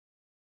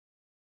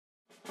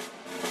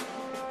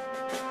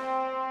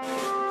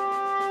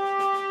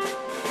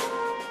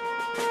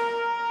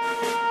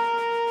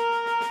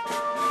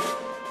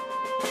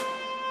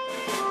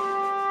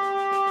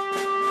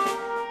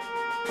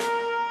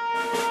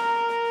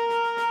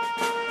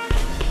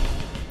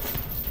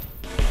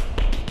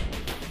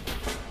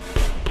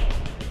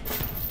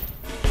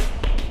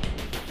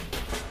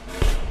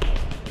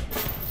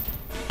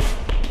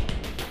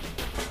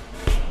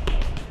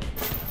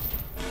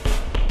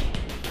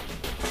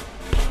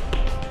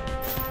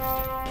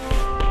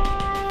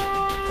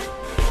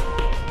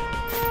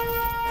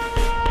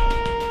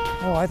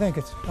I think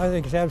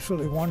it's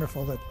absolutely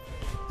wonderful that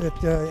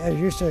as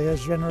you say,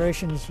 as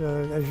generations,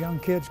 as young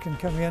kids can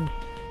come in,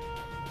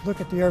 look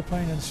at the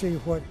airplane and see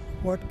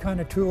what kind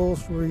of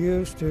tools were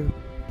used to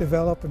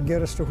develop and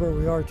get us to where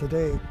we are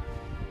today.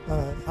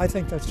 I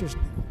think that's just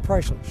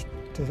priceless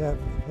to have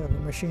a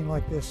machine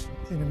like this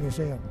in a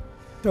museum.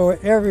 So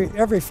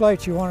every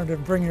flight you wanted to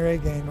bring your A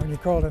game when you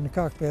crawled in the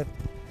cockpit.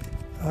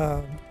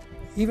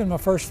 Even my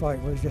first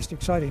flight was just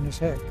exciting as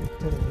heck,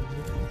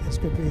 as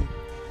could be.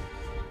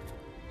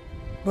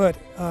 But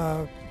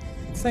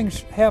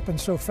things happen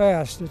so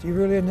fast that you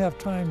really didn't have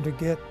time to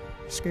get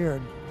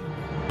scared.